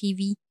watch the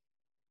TV?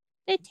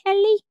 The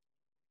telly?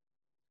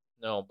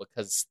 No,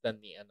 because then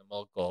the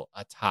animal will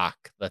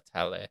attack the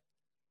telly.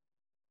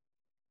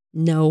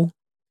 No.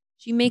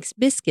 She makes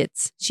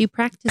biscuits. She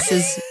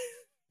practices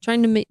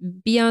trying to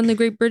be on the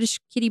Great British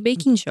Kitty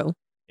Baking Show.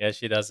 Yeah,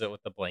 she does it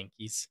with the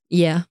blankies.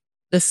 Yeah.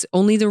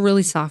 Only the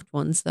really soft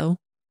ones, though.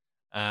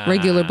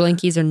 Regular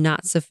blankies are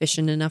not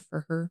sufficient enough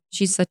for her.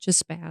 She's such a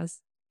spaz.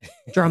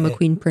 Drama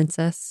queen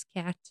princess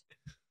cat.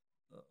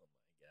 Oh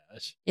my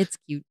gosh. It's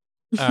cute.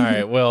 All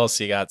right. What else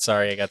you got?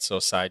 Sorry, I got so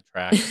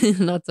sidetracked.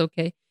 That's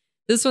okay.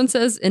 This one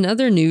says, in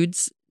other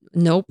nudes,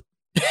 nope.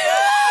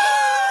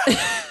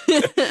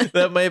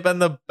 That may have been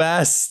the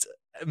best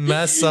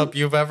mess up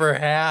you've ever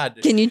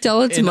had. Can you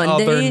tell it's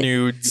Monday? Other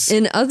nudes.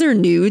 In other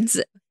nudes.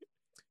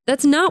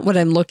 That's not what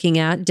I'm looking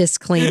at.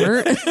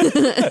 Disclaimer.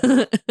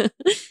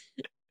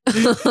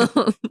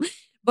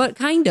 But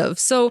kind of.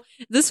 So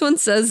this one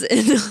says,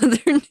 in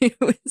other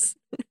news.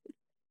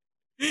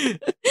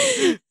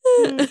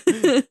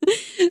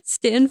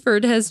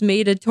 Stanford has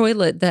made a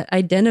toilet that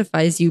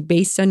identifies you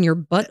based on your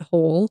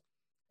butthole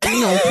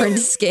anal print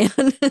scan.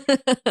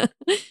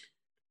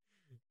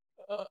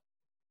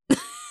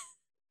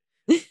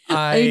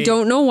 I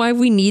don't know why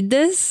we need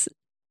this.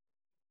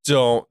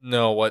 Don't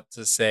know what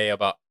to say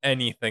about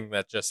anything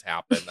that just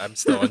happened. I'm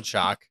still in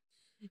shock.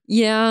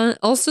 Yeah.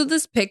 Also,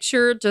 this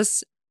picture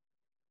just...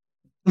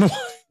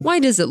 Why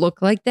does it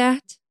look like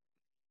that?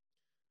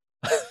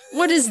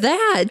 What is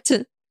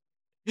that?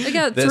 I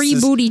got three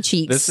booty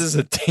cheeks. This is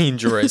a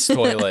dangerous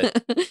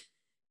toilet.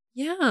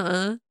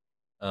 Yeah.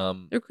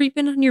 They're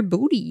creeping on your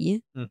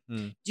booty.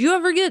 Mm-hmm. Do you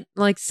ever get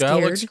like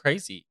scared? That looks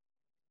crazy.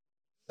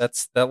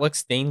 That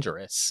looks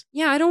dangerous.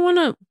 Yeah, I don't want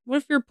to. What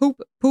if your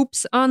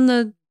poops on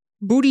the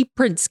booty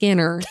print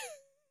scanner?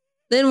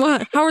 Then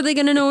what? How are they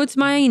going to know it's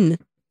mine?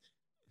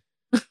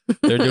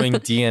 They're doing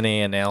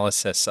DNA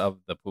analysis of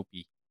the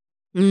poopy.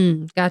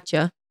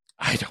 Gotcha.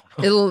 I don't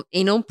know. It'll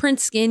anal print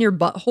scan your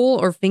butthole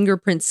or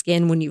fingerprint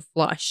scan when you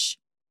flush.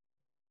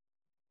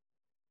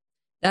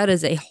 That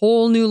is a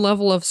whole new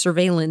level of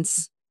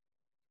surveillance.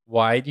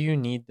 Why do you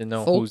need to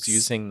know who's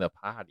using the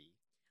potty?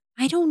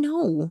 I don't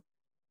know.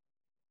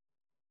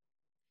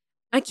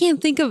 I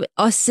can't think of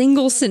a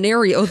single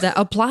scenario that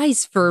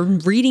applies for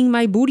reading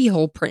my booty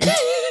hole print.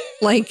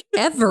 Like,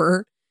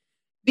 ever.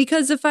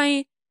 Because if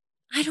I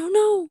don't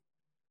know.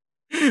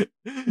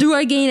 Do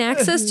I gain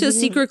access to a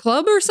secret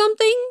club or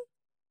something?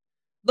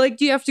 Like,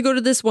 do you have to go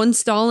to this one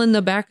stall in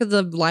the back of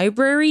the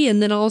library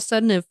and then all of a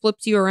sudden it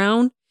flips you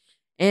around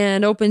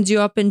and opens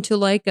you up into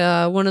like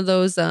one of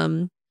those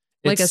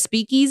like a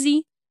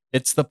speakeasy?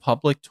 It's the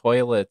public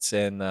toilets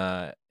in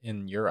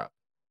Europe.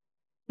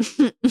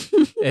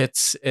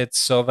 It's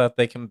so that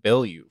they can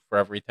bill you for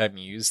every time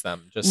you use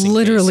them. Just in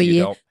literally, case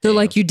you don't they're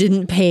like, you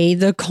didn't pay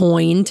the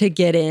coin to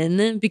get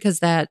in, because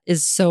that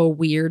is so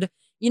weird.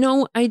 You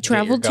know, I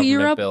traveled to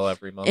Europe bill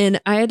every month.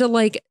 And I had to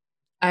like,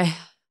 I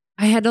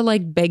had to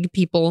like beg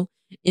people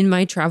in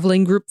my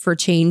traveling group for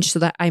change so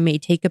that I may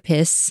take a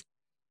piss,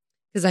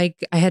 because I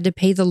had to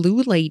pay the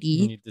loo lady.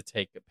 You need to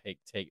take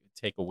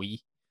a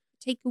wee.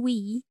 Take a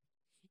wee.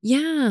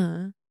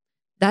 Yeah.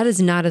 That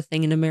is not a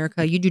thing in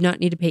America. You do not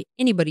need to pay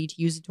anybody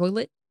to use a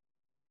toilet.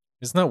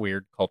 Isn't that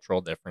weird? Cultural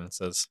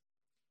differences.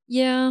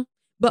 Yeah.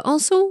 But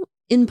also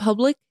in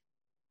public,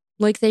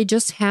 like they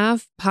just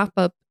have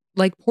pop-up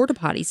like porta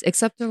potties,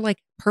 except they're like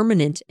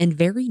permanent and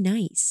very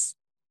nice.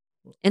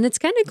 And it's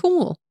kind of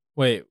cool.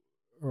 Wait,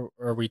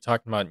 are we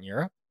talking about in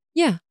Europe?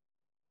 Yeah.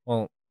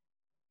 Well,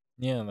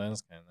 yeah, that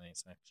is kind of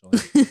nice, actually.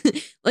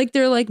 Like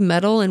they're like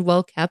metal and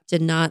well kept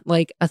and not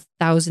like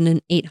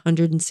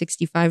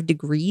 1,865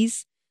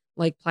 degrees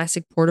like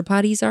plastic porta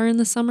potties are in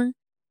the summer.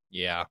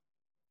 Yeah.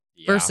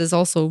 Versus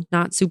also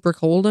not super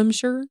cold, I'm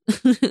sure.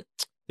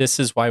 This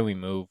is why we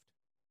moved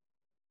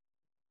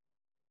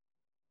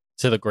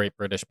to the Great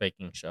British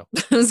Baking Show.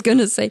 I was going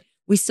to say,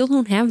 we still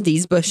don't have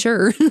these, but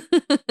sure.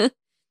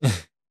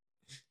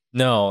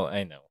 No,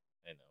 I know.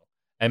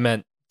 I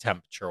meant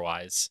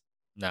temperature-wise,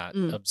 not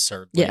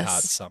absurdly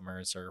hot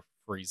summers or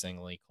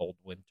freezingly cold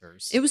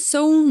winters. It was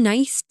so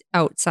nice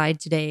outside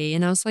today,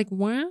 and I was like,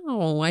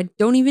 wow, I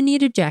don't even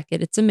need a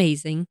jacket. It's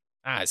amazing.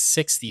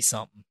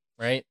 60-something,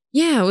 right?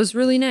 Yeah, it was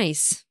really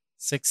nice.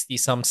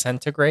 60-some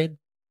centigrade?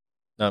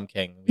 No, I'm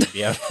kidding. We'd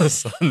be out of the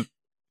sun.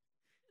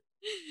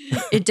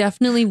 It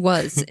definitely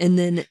was. And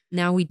then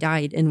now we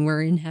died and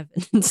we're in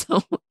heaven.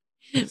 So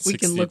we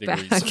can look back.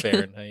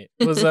 Fahrenheit.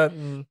 Was that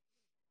in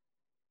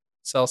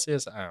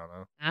Celsius? I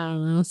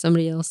don't know.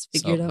 Somebody else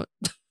figured out.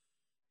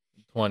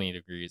 20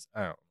 degrees. I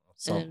don't know.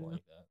 Something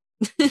like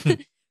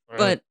that.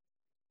 But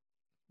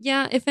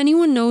yeah, if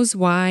anyone knows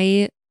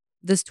why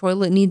this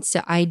toilet needs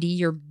to ID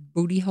your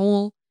booty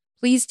hole,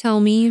 please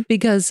tell me,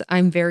 because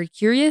I'm very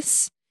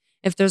curious.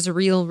 If there's a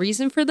real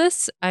reason for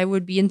this, I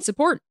would be in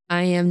support.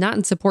 I am not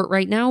in support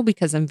right now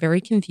because I'm very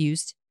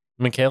confused.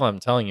 Michaela, I'm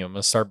telling you, I'm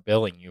going to start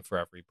billing you for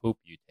every poop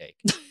you take.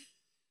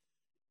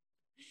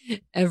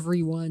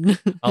 Everyone.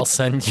 I'll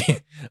send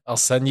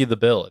you the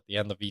bill at the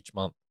end of each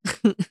month.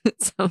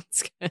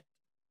 Sounds good.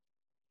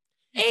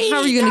 How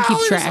are you going to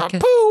keep track?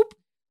 Poop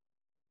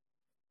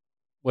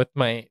with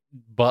my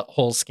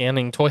butthole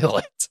scanning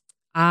toilet.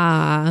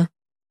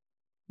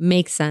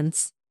 Makes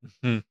sense.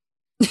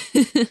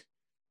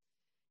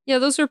 Yeah,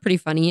 those were pretty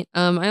funny.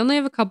 I only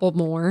have a couple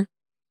more.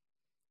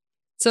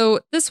 So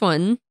this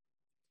one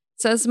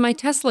says, my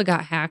Tesla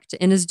got hacked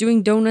and is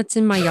doing donuts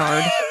in my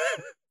yard.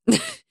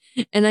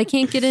 and I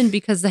can't get in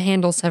because the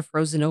handles have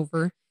frozen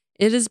over.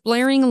 It is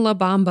blaring La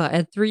Bamba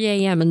at 3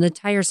 a.m. and the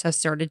tires have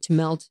started to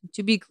melt.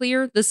 To be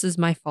clear, this is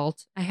my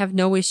fault. I have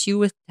no issue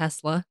with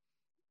Tesla.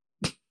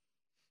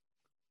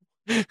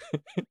 I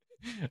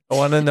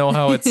want to know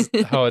how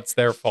it's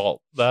their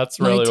fault. That's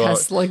really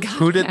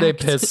who did they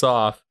piss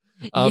off?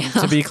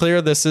 To be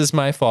clear, this is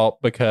my fault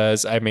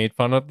because I made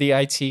fun of the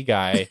IT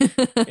guy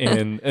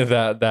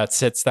that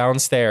sits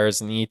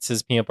downstairs and eats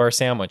his peanut butter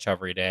sandwich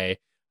every day.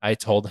 I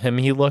told him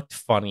he looked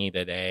funny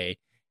today,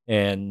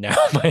 and now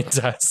my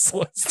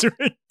Tesla's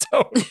doing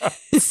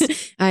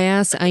donuts. I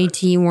asked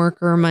IT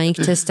worker Mike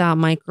to stop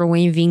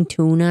microwaving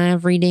tuna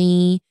every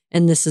day,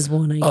 and this is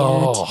one I get.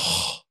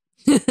 Oh.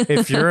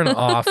 If you're an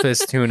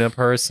office tuna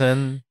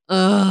person,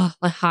 like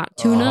hot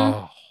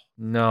tuna,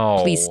 no,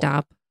 please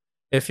stop.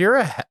 If you're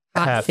a hot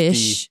hefty,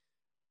 fish,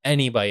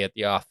 anybody at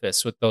the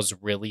office with those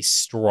really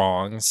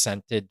strong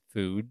scented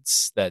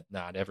foods that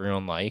not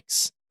everyone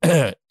likes,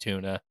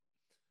 tuna,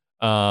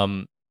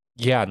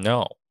 yeah,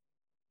 no.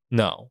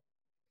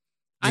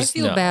 I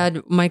feel bad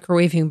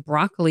microwaving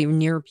broccoli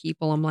near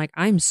people. I'm like,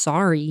 I'm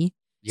sorry.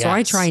 Yes. So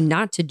I try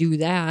not to do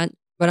that.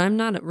 But I'm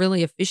not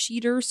really a fish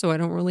eater, so I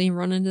don't really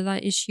run into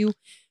that issue.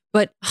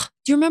 But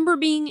do you remember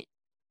being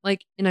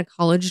like in a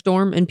college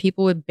dorm and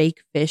people would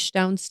bake fish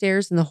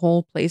downstairs and the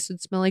whole place would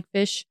smell like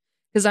fish?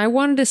 Because I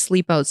wanted to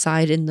sleep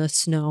outside in the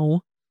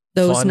snow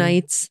those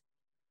nights.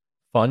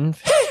 Fun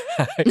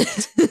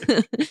fact.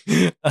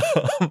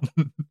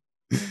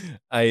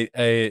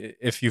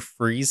 If you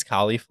freeze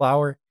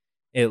cauliflower,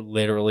 it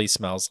literally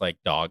smells like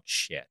dog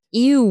shit.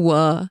 Ew.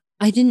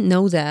 I didn't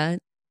know that.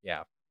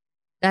 Yeah.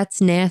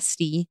 That's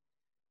nasty.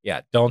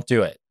 Yeah, don't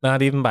do it.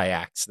 Not even by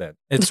accident.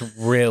 It's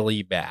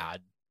really bad.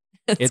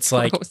 It's gross.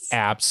 Like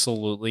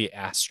absolutely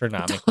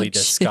astronomically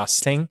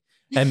disgusting.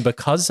 And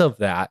because of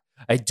that,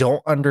 I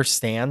don't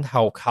understand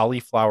how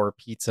cauliflower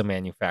pizza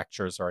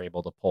manufacturers are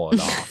able to pull it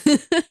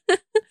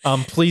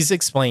off. Please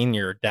explain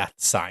your death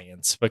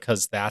science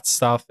because that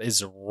stuff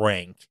is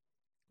rank.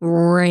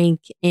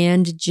 Rank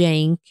and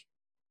jank.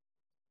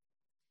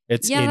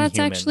 It's inhuman. That's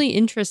actually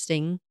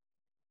interesting.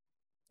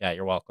 Yeah,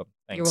 you're welcome.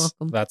 Thanks. You're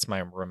welcome. That's my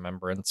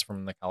remembrance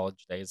from the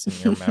college days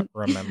and your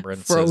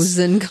remembrances.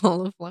 Frozen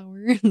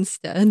cauliflower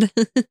instead.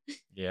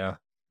 Yeah.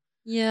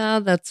 Yeah,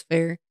 that's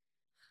fair.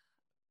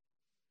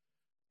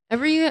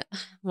 Every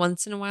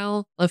once in a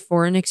while,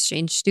 foreign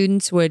exchange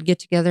students would get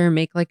together and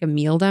make like a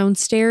meal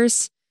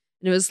downstairs.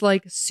 And it was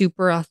like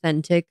super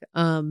authentic,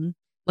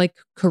 like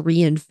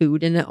Korean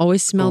food. And it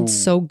always smelled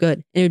so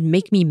good. And it would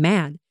make me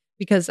mad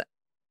because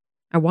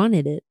I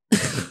wanted it.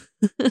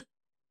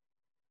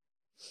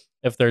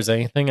 If there's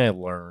anything I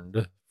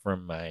learned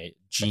from my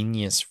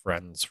genius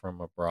friends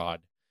from abroad,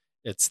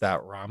 it's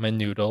that ramen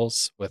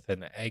noodles with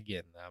an egg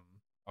in them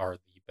are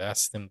the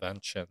best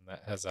invention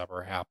that has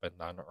ever happened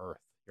on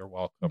Earth. You're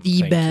welcome.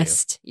 The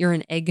best. You're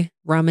an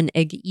ramen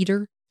egg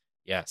eater?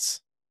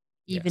 Yes.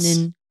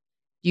 Even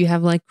do you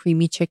have like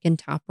creamy chicken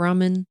top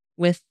ramen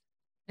with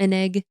an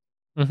egg?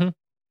 Mm-hmm.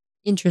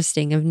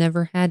 Interesting. I've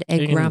never had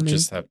egg ramen.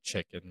 Just have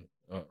chicken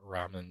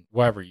ramen.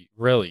 Whatever you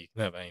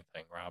can have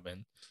anything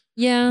ramen.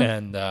 Yeah.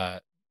 And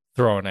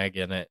throw an egg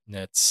in it,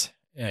 and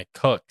it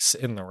cooks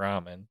in the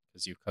ramen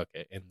because you cook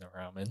it in the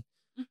ramen.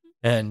 Mm-hmm.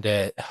 And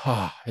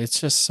it's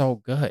just so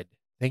good.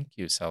 Thank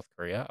you, South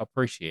Korea.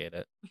 Appreciate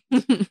it.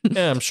 And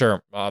I'm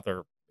sure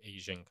other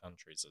Asian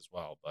countries as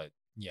well. But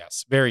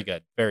yes, very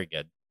good. Very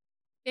good.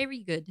 Very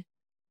good.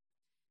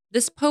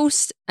 This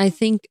post, I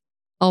think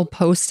I'll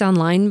post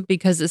online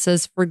because it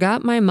says,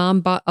 forgot my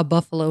mom bought a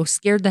buffalo,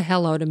 scared the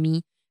hell out of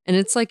me. And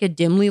it's like a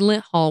dimly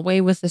lit hallway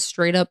with a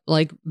straight up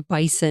like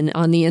bison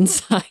on the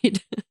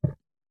inside.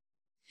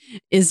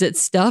 Is it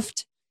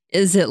stuffed?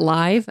 Is it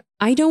live?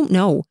 I don't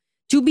know.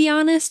 To be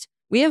honest,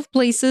 we have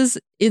places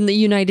in the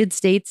United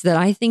States that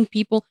I think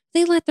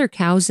they let their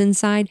cows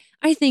inside.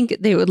 I think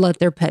they would let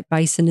their pet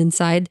bison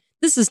inside.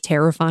 This is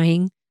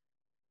terrifying.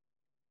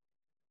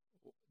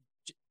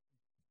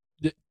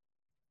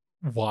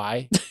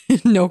 Why?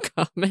 No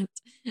comment.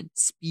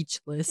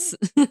 Speechless.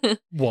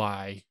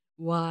 Why?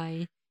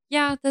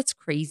 Yeah, that's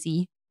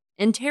crazy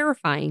and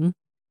terrifying.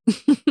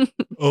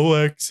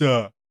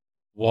 Alexa,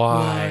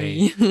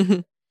 why?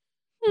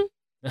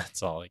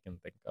 That's all I can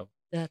think of.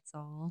 That's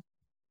all.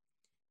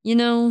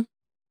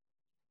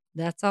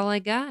 That's all I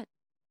got.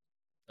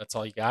 That's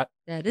all you got?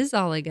 That is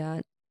all I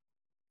got.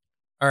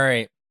 All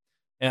right.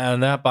 And on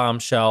that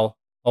bombshell,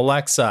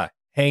 Alexa,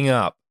 hang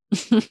up.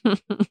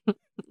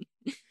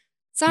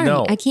 Sorry,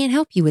 no. I can't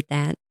help you with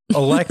that.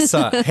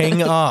 Alexa,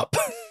 hang up.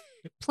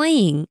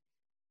 Playing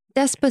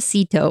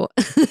Despacito.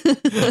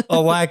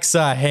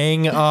 Alexa,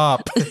 hang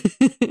up.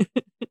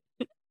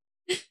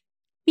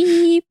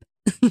 Beep.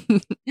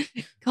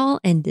 Call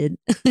ended.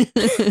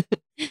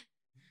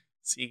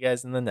 See you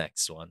guys in the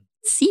next one.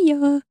 See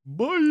ya.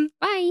 Bye.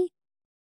 Bye.